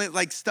curse on it,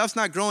 like stuff's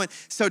not growing.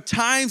 So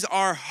times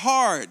are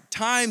hard.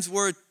 Times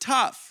were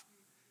tough.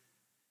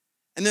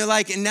 And they're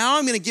like, and now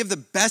I'm going to give the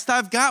best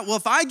I've got. Well,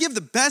 if I give the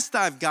best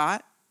I've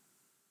got,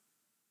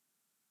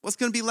 what's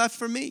going to be left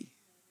for me?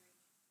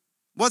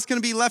 What's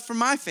going to be left for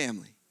my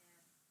family?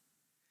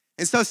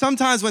 And so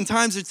sometimes when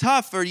times are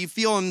tough or you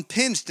feel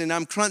pinched and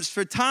I'm crunched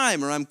for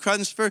time or I'm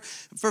crunched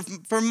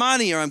for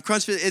money or I'm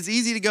crunched for, it's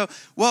easy to go,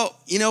 well,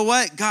 you know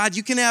what? God,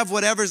 you can have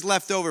whatever's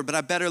left over, but I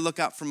better look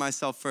out for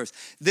myself first.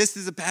 This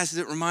is a passage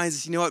that reminds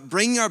us, you know what?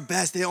 Bringing our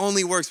best, it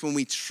only works when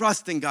we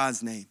trust in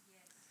God's name.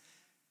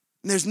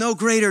 And there's no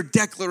greater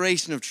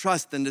declaration of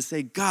trust than to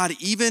say, God,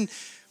 even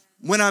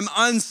when I'm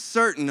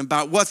uncertain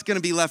about what's going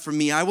to be left for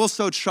me, I will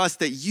so trust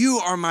that you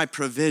are my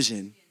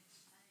provision,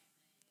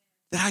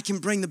 that I can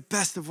bring the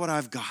best of what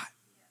I've got.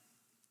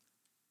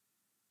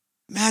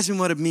 Imagine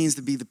what it means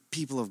to be the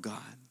people of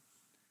God,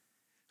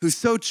 who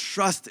so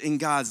trust in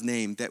God's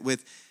name that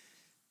with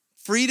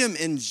freedom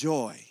and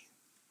joy,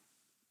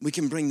 we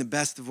can bring the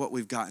best of what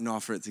we've got and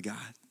offer it to God.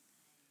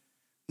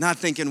 Not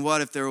thinking, what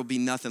if there will be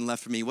nothing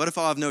left for me? What if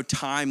I'll have no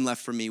time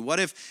left for me? What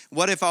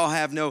if I'll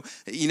have no,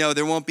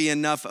 there won't be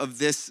enough of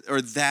this or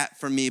that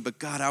for me? But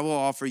God, I will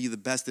offer you the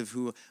best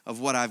of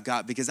what I've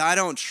got, because I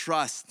don't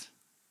trust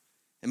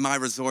in my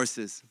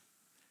resources.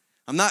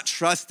 I'm not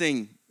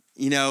trusting,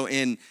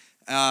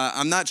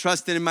 I'm not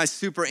trusting in my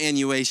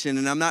superannuation,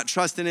 and I'm not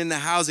trusting in the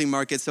housing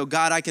market. So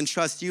God, I can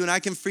trust you, and I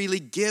can freely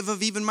give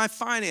of even my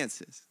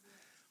finances.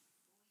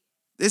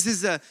 This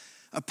is a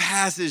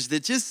passage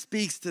that just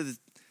speaks to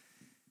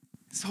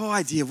this whole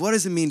idea of what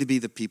does it mean to be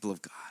the people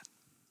of God.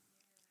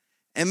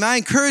 And my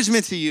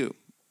encouragement to you,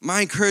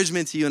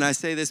 and I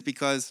say this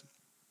because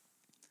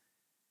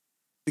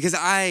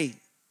I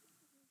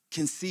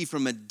can see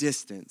from a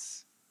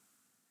distance,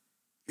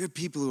 you're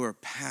people who are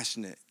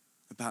passionate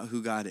about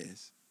who God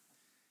is.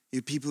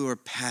 You're people who are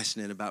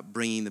passionate about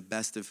bringing the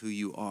best of who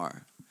you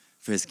are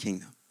for his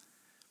kingdom.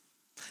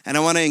 And I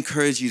want to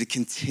encourage you to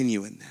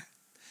continue in that,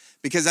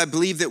 because I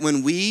believe that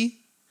when we,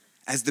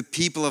 as the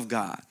people of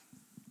God,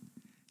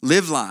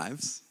 live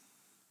lives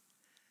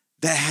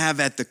that have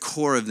at the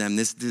core of them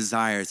this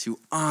desire to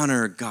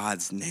honor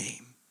God's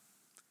name.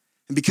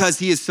 And because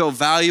he is so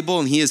valuable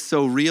and he is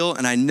so real,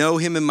 and I know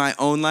him in my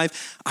own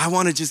life, I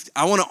want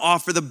to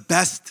offer the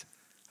best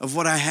of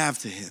what I have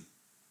to him.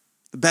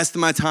 The best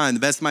of my time, the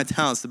best of my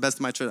talents, the best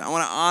of my treasure. I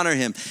want to honor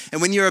him. And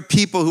when you're a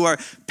people who are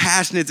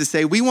passionate to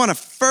say, we want to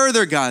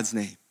further God's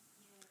name.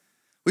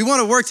 We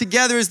want to work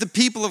together as the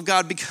people of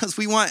God because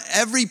we want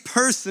every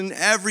person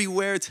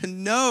everywhere to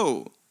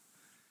know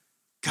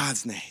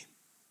God's name.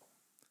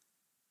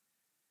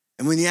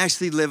 And when you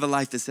actually live a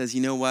life that says,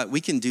 you know what,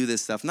 we can do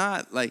this stuff,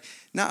 not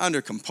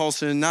under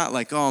compulsion, not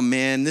like, oh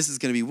man, this is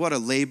going to be what a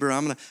labor.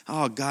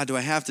 Oh God, do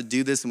I have to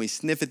do this? And we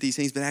sniff at these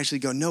things, but actually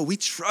go, no, we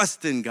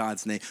trust in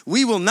God's name.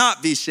 We will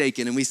not be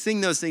shaken. And we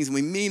sing those things and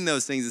we mean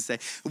those things and say,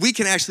 we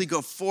can actually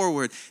go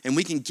forward and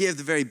we can give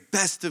the very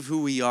best of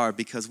who we are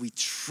because we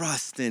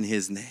trust in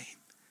his name.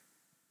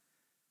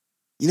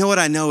 You know what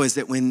I know is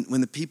that when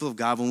the people of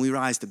God, when we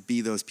rise to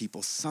be those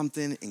people,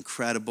 something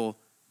incredible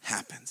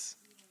happens.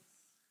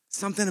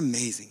 Something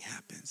amazing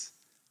happens.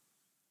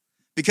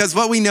 Because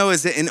what we know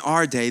is that in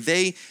our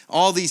day,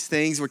 all these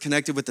things were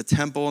connected with the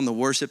temple and the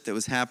worship that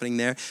was happening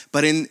there.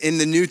 But in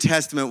the New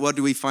Testament, what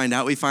do we find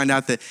out? We find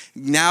out that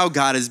now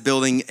God is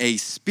building a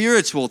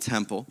spiritual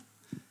temple.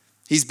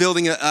 He's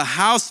building a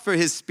house for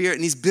his spirit,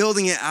 and he's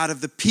building it out of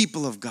the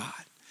people of God.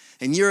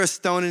 And you're a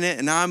stone in it,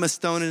 and I'm a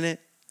stone in it.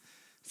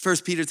 1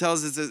 Peter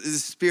tells us it's a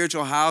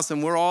spiritual house,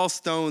 and we're all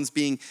stones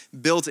being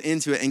built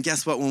into it. And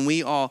guess what? When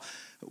we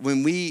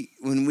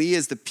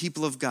as the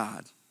people of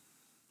God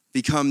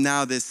become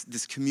now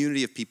this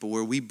community of people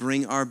where we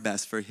bring our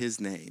best for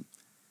his name,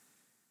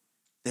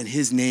 then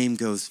his name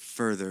goes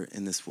further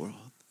in this world.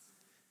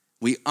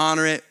 We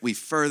honor it, we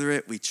further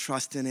it, we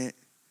trust in it,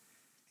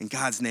 and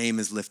God's name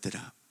is lifted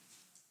up.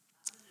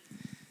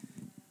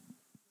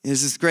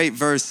 There's this great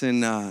verse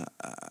in, I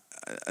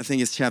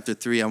think it's chapter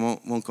 3. I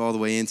won't go all the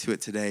way into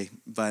it today,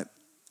 but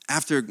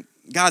after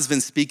God's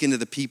been speaking to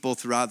the people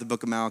throughout the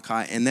book of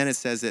Malachi, and then it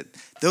says that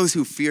those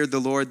who feared the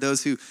Lord,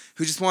 those who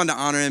just wanted to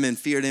honor him and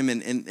feared him,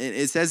 and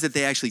it says that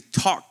they actually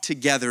talked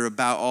together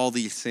about all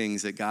these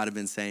things that God had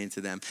been saying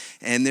to them.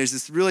 And there's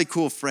this really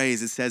cool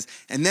phrase. It says,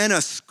 and then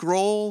a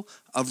scroll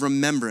of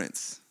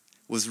remembrance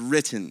was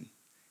written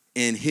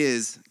in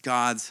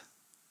God's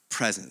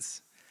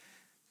presence.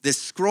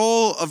 This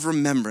scroll of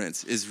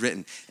remembrance is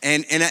written.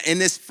 And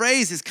this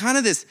phrase is kind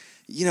of this,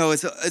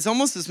 it's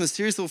almost this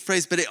mysterious little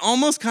phrase, but it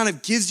almost kind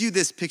of gives you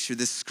this picture,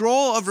 this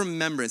scroll of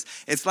remembrance.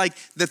 It's like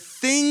the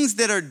things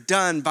that are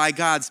done by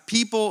God's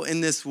people in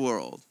this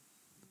world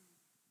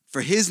for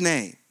his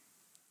name,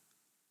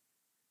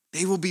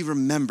 they will be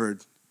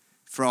remembered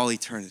for all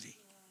eternity.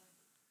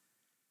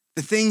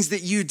 The things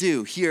that you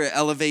do here at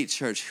Elevate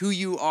Church, who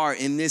you are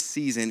in this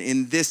season,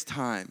 in this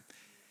time,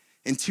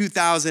 in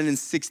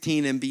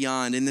 2016 and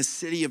beyond, in the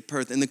city of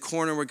Perth, in the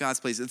corner where God's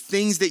placed, the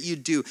things that you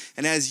do,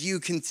 and as you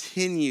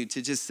continue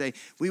to just say,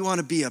 we want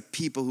to be a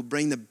people who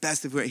bring the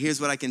best of it.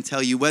 Here's what I can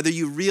tell you, whether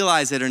you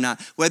realize it or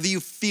not, whether you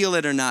feel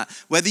it or not,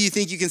 whether you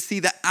think you can see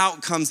the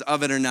outcomes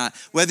of it or not,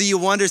 whether you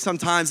wonder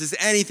sometimes, is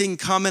anything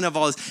coming of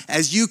all this,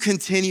 as you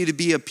continue to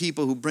be a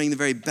people who bring the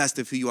very best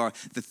of who you are,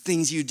 the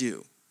things you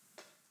do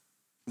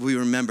will be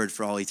remembered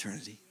for all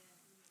eternity.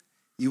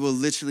 You will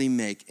literally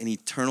make an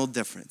eternal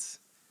difference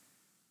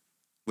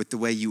with the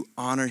way you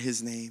honor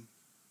his name,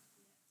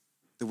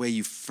 the way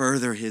you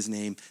further his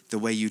name, the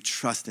way you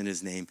trust in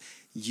his name.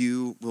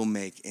 You will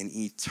make an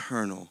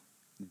eternal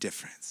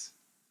difference.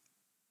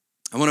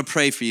 I want to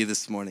pray for you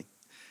this morning.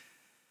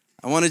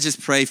 I want to just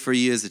pray for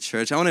you as a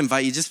church. I want to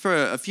invite you just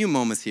for a few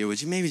moments here.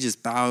 Would you maybe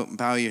just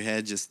bow your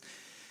head, just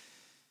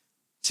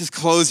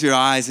close your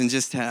eyes and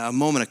just have a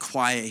moment of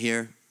quiet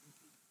here.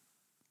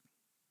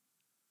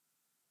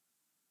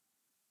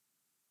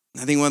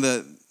 I think one of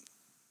the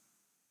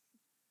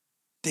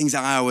things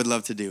I would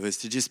love to do is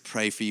to just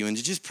pray for you and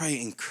to just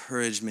pray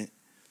encouragement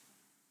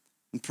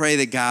and pray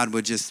that God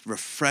would just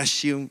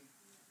refresh you.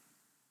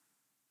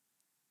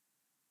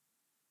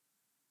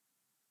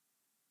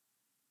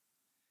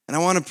 And I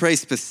want to pray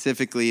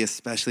specifically,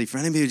 especially for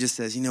anybody who just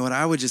says, you know what,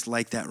 I would just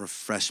like that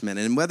refreshment.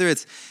 And whether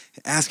it's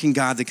asking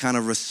God to kind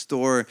of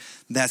restore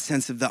that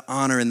sense of the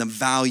honor and the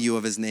value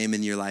of his name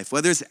in your life,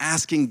 whether it's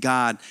asking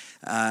God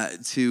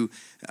to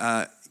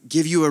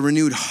give you a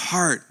renewed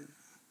heart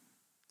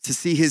to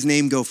see his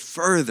name go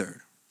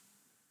further.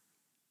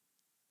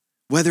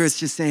 Whether it's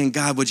just saying,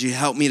 God, would you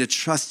help me to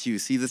trust you?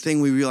 See, the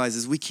thing we realize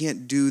is we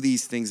can't do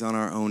these things on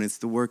our own. It's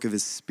the work of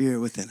his spirit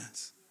within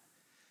us.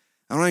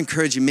 I want to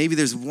encourage you, maybe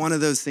there's one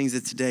of those things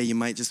that today you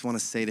might just want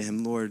to say to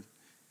him, Lord,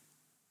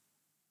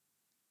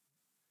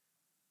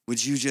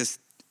 would you just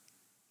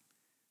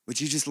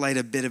light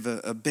a bit of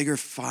a bigger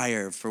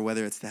fire for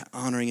whether it's that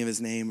honoring of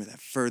his name or that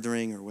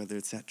furthering or whether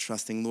it's that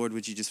trusting. Lord,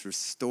 would you just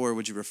restore,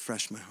 would you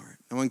refresh my heart?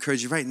 I want to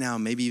encourage you right now,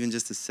 maybe even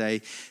just to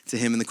say to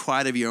him in the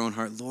quiet of your own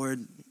heart,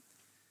 Lord,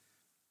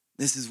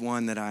 this is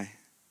one that I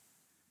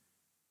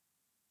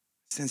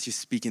sense you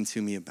speaking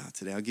to me about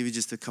today. I'll give you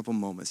just a couple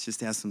moments just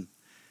to have some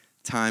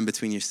time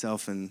between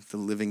yourself and the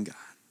living God.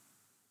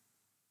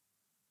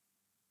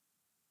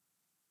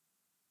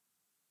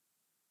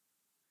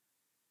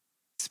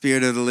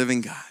 Spirit of the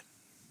living God,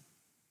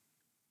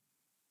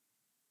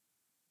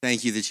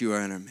 thank you that you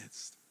are in our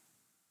midst.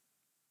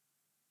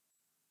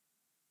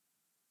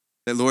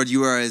 That, Lord,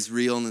 you are as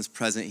real and as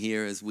present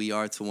here as we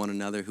are to one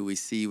another, who we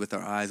see with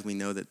our eyes. We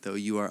know that though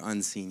you are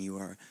unseen, you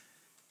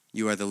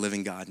are the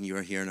living God, and you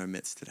are here in our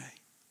midst today.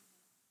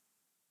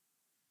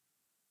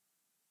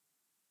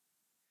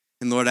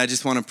 And Lord, I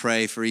just want to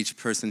pray for each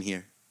person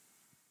here,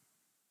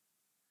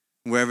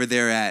 wherever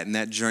they're at in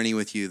that journey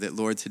with you, that,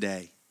 Lord,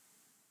 today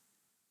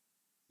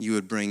you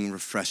would bring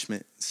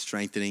refreshment,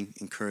 strengthening,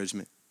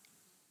 encouragement.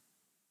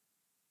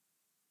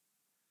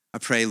 I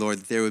pray, Lord,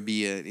 that there would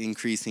be an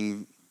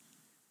increasing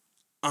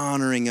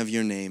honoring of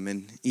your name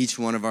in each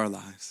one of our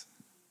lives.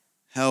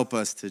 Help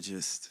us to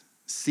just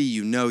see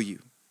you, know you,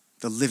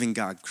 the living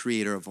God,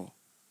 creator of all.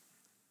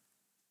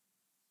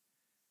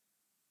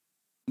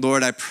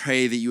 Lord, I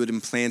pray that you would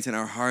implant in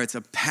our hearts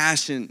a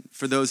passion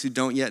for those who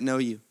don't yet know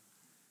you.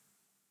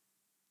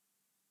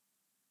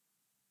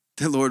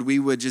 That, Lord, we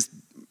would just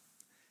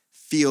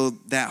feel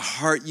that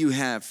heart you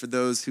have for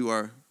those who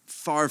are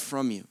far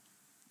from you.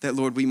 That,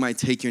 Lord, we might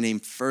take your name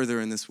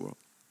further in this world.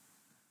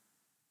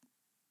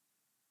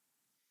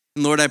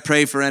 And Lord, I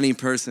pray for any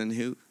person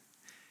who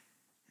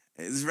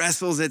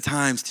wrestles at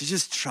times to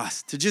just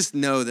trust, to just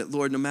know that,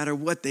 Lord, no matter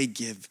what they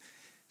give,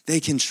 they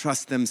can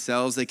trust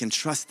themselves, they can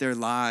trust their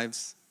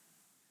lives,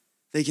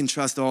 they can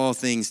trust all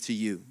things to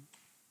you,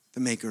 the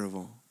maker of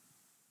all.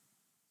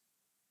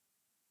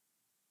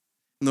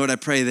 And Lord, I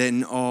pray that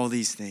in all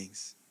these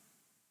things,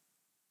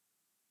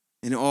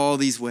 in all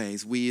these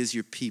ways, we as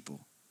your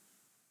people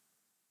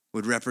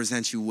would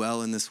represent you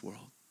well in this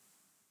world.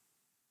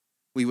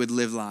 We would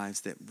live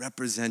lives that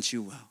represent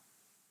you well.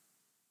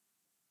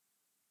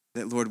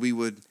 That, Lord, we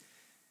would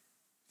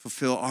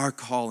fulfill our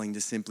calling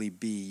to simply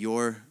be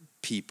your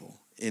people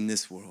in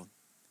this world.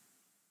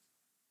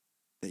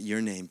 That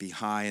your name be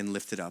high and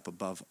lifted up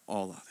above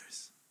all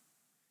others.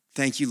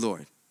 Thank you,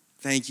 Lord.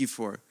 Thank you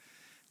for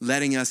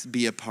letting us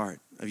be a part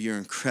of your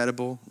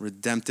incredible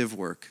redemptive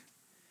work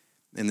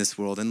in this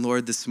world. And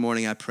Lord, this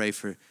morning I pray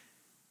for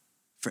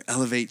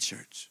Elevate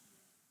Church,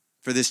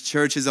 for this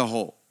church as a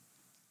whole.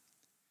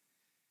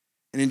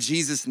 And in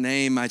Jesus'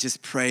 name, I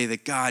just pray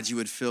that, God, you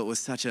would fill it with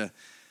such a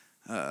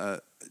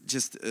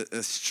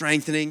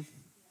strengthening,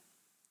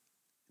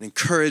 an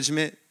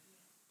encouragement,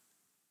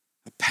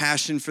 a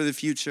passion for the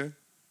future,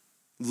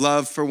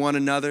 love for one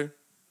another.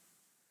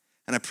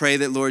 And I pray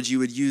that, Lord, you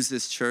would use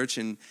this church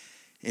in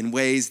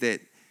ways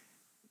that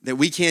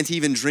we can't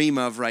even dream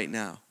of right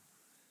now.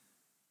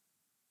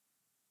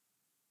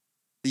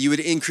 That you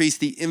would increase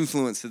the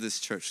influence of this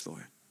church,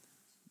 Lord.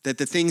 That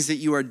the things that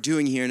you are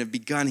doing here and have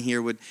begun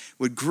here would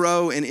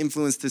grow and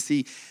influence, to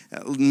see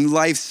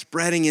life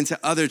spreading into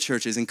other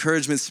churches,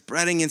 encouragement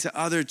spreading into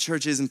other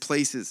churches and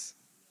places.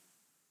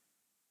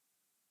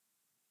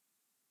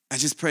 I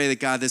just pray that,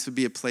 God, this would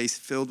be a place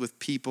filled with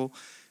people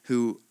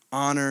who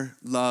honor,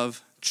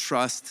 love,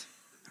 trust,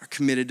 are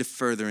committed to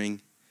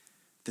furthering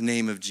the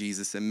name of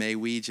Jesus. And may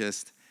we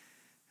just,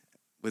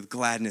 with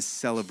gladness,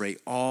 celebrate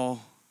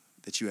all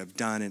that you have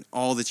done and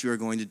all that you are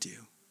going to do.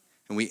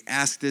 And we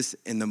ask this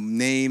in the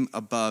name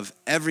above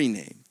every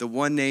name, the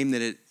one name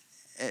that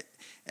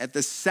at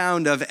the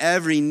sound of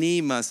every knee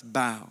must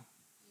bow.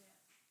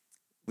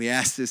 We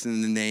ask this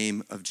in the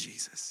name of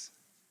Jesus.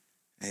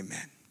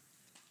 Amen.